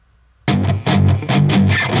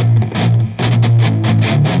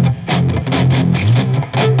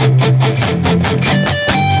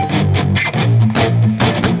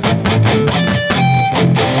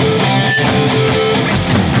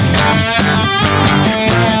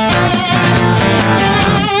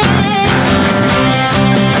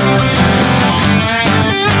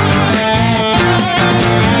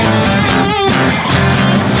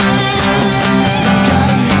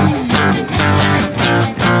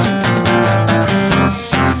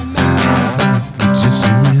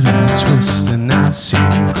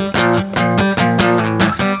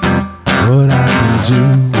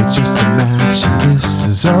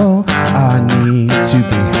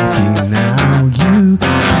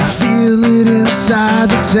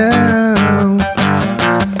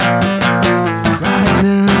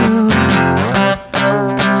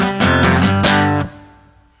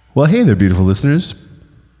Well, hey there, beautiful listeners.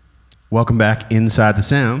 Welcome back Inside the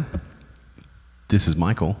Sound. This is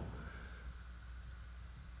Michael.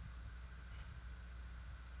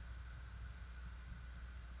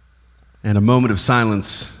 And a moment of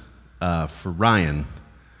silence for Ryan,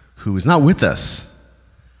 who is not with us.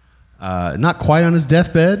 Not quite on his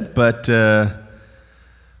deathbed, but, well,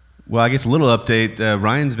 I guess a little update.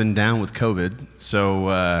 Ryan's been down with COVID,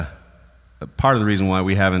 so part of the reason why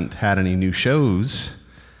we haven't had any new shows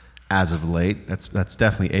as of late, that's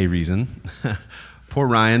definitely a reason. Poor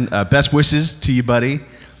Ryan. Best wishes to you, buddy.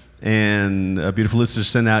 And beautiful listeners,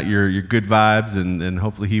 send out your good vibes, and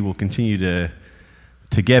hopefully he will continue to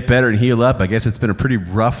get better and heal up. I guess it's been a pretty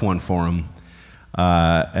rough one for him.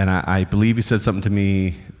 And I believe he said something to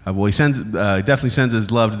me. Well, he definitely sends his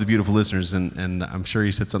love to the beautiful listeners, and I'm sure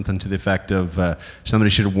he said something to the effect of, somebody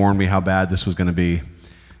should have warned me how bad this was going to be.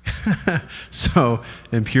 So,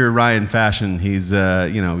 in pure Ryan fashion, he's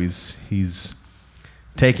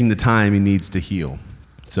taking the time he needs to heal.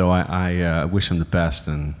 So I wish him the best,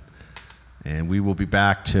 and we will be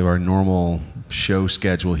back to our normal show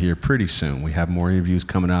schedule here pretty soon. We have more interviews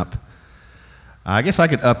coming up. I guess I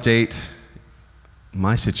could update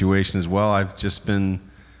my situation as well. I've just been,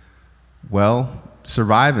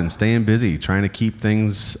 surviving, staying busy, trying to keep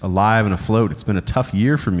things alive and afloat. It's been a tough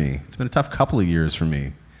year for me. It's been a tough couple of years for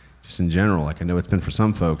me, just in general, like I know it's been for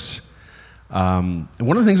some folks. And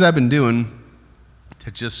one of the things I've been doing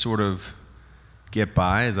to just sort of get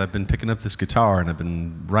by is I've been picking up this guitar, and I've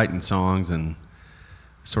been writing songs and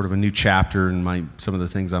sort of a new chapter in some of the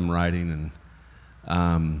things I'm writing.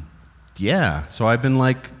 And so I've been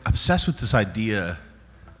like obsessed with this idea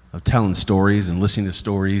of telling stories and listening to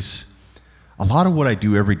stories. A lot of what I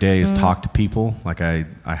do every day is talk to people. Like I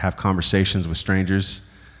have conversations with strangers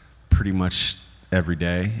pretty much every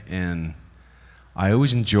day, and I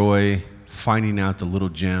always enjoy finding out the little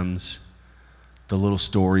gems, the little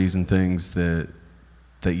stories and things that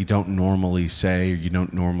you don't normally say, or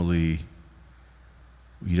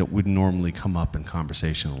wouldn't normally come up in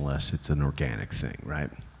conversation unless it's an organic thing, right?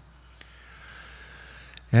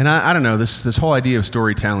 And I don't know, this whole idea of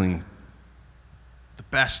storytelling,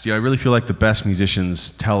 I really feel like the best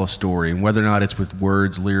musicians tell a story, and whether or not it's with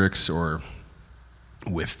words, lyrics, or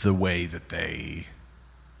with the way that they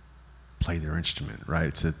play their instrument, right?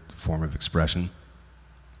 It's a form of expression.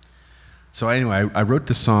 So anyway, I wrote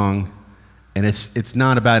this song, and it's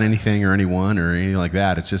not about anything or anyone or anything like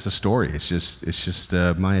that. It's just a story. It's just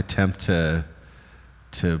my attempt to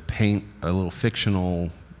paint a little fictional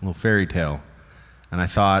little fairy tale. And I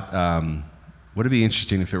thought, would it be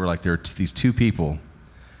interesting if it were like there are these two people,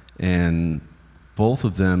 and both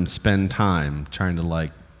of them spend time trying to like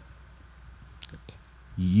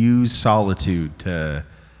use solitude to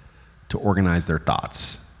organize their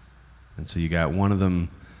thoughts. And so you got one of them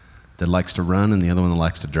that likes to run and the other one that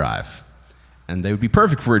likes to drive. And they would be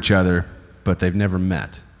perfect for each other, but they've never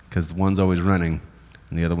met because the one's always running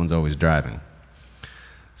and the other one's always driving.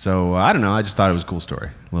 So I don't know, I just thought it was a cool story,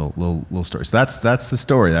 little story. So that's the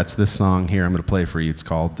story. That's this song here I'm going to play for you. It's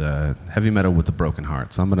called Heavy Metal with a Broken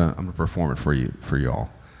Heart. So I'm gonna perform it for you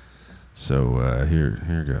all. So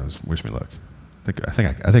here goes. Wish me luck. I think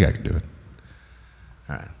I can do it.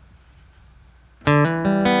 All right.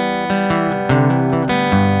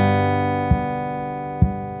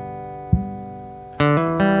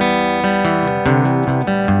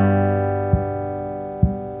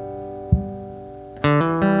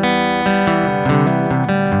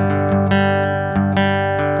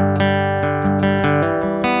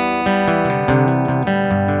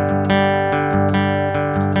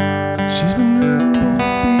 She's been running both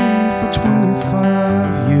feet for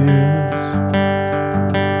 25 years,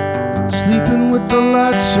 sleeping with the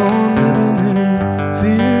lights on, living in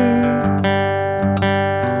fear,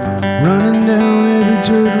 running down every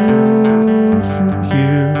dirt road from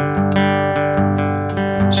here.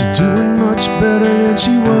 She's doing much better than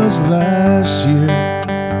she was last year.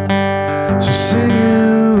 She's singing.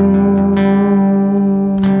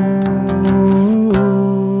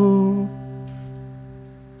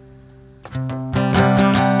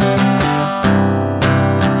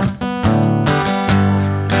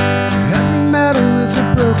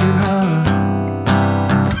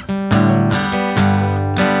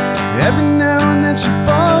 Every now and then she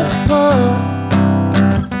falls apart,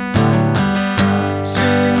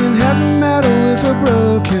 singing heavy metal with a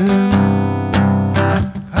broken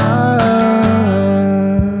heart.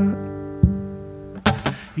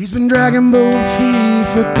 He's been dragging both feet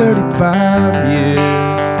for 35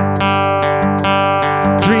 years,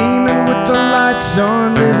 dreaming with the lights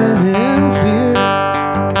on, living in fear,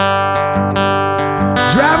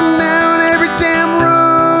 driving down every damn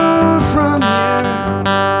road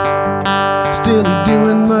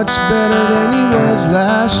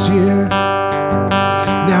last year.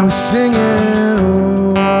 Now he's singing,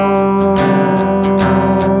 oh, oh,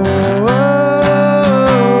 oh.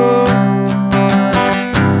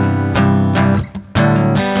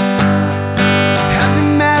 Heavy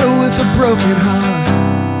metal with a broken heart.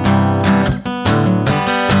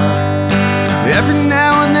 Every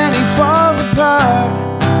now and then he falls apart.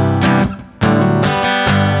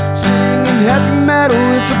 Singing heavy metal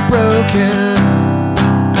with a broken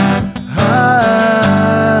heart.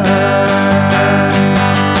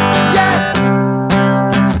 Yeah.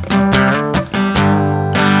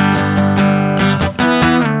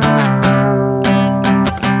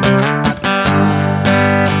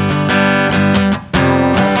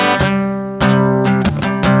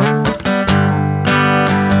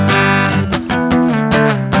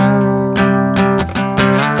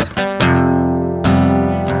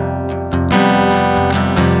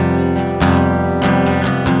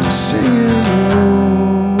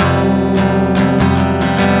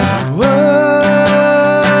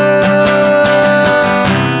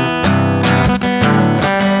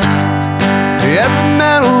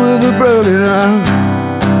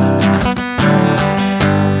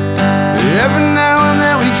 Every now and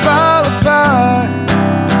then we fall apart,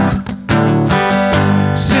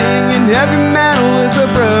 singing heavy metal with a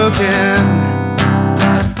broken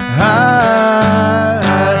heart.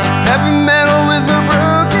 Heavy metal with a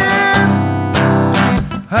broken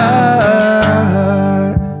heart.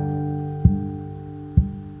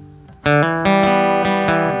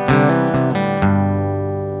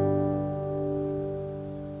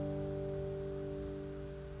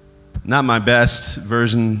 Not my best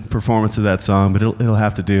version performance of that song, but it'll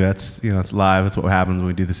have to do. That's, you know, it's live. That's what happens when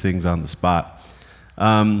we do these things on the spot.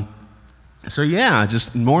 So yeah,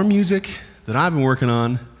 just more music that I've been working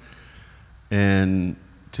on, and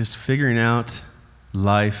just figuring out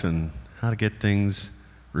life and how to get things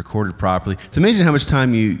recorded properly. It's amazing how much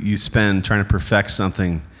time you spend trying to perfect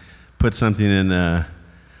something, put something in a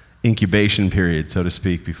incubation period, so to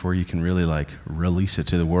speak, before you can really like release it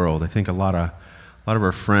to the world. I think a lot of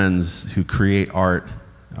our friends who create art,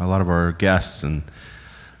 a lot of our guests and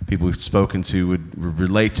people we've spoken to would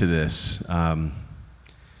relate to this.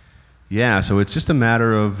 Yeah, so it's just a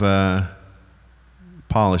matter of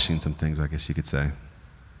polishing some things, I guess you could say.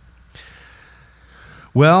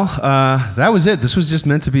 Well, that was it. This was just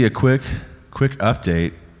meant to be a quick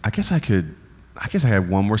update. I guess I have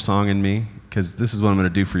one more song in me, because this is what I'm going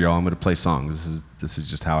to do for y'all. I'm going to play songs. This is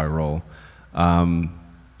just how I roll. I'm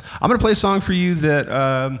going to play a song for you that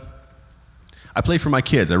I play for my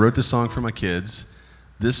kids. I wrote this song for my kids.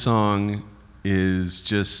 This song is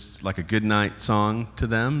just like a good night song to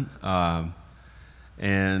them.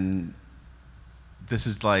 And this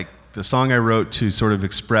is like the song I wrote to sort of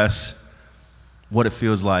express what it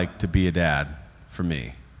feels like to be a dad for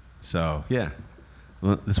me. So, yeah.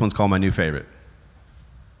 Well, this one's called My New Favorite.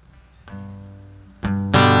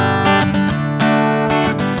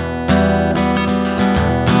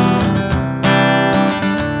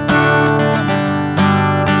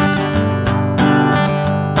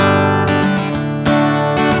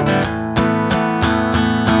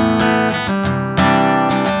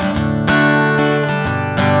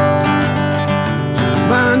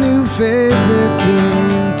 Favorite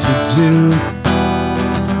thing to do,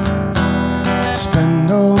 spend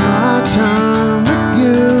all my time with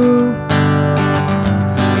you.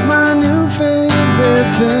 My new favorite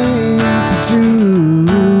thing to do,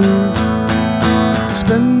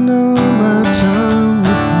 spend all my time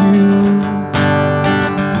with you.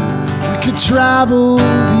 We could travel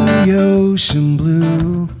the ocean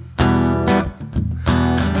blue,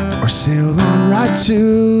 or sail on right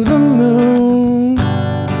to the moon.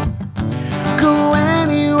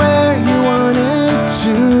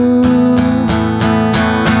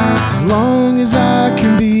 As long as I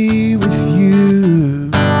can be with you,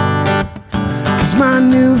 'cause my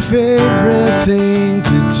new favorite thing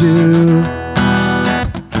to do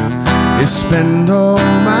is spend all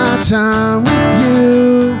my time with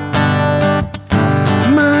you.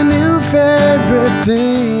 My new favorite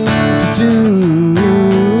thing to do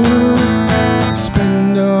is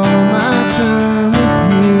spend all my time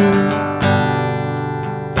with you.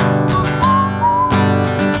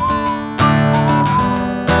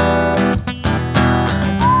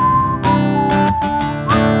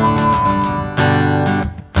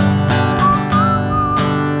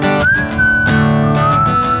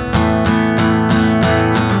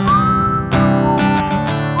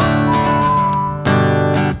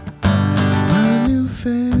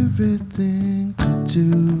 Favorite thing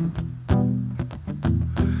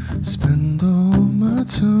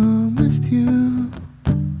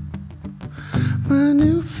my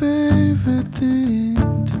new favorite thing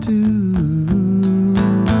to do.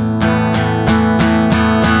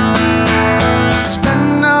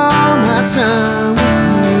 Spend all my time with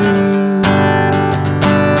you.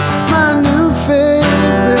 My new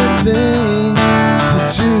favorite thing to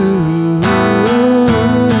do.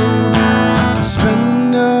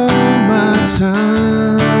 Spend all my time.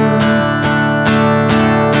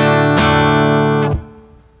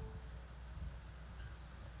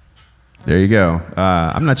 There you go.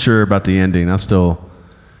 I'm not sure about the ending. I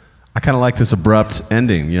kind of like this abrupt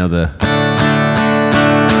ending, but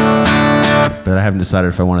I haven't decided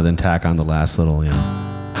if I want to then tack on the last little, that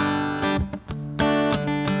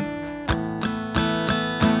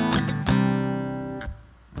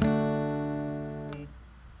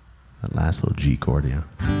last little G chord,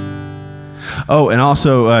 Oh, and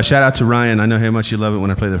also shout out to Ryan. I know how much you love it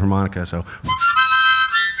when I play the harmonica, so.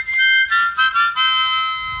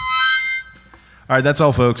 All right, that's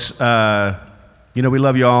all, folks. We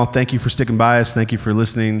love you all. Thank you for sticking by us. Thank you for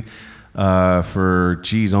listening for,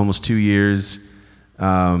 almost 2 years.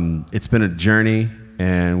 It's been a journey,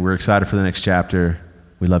 and we're excited for the next chapter.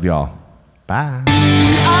 We love you all. Bye.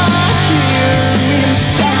 We are here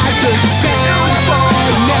inside the sound.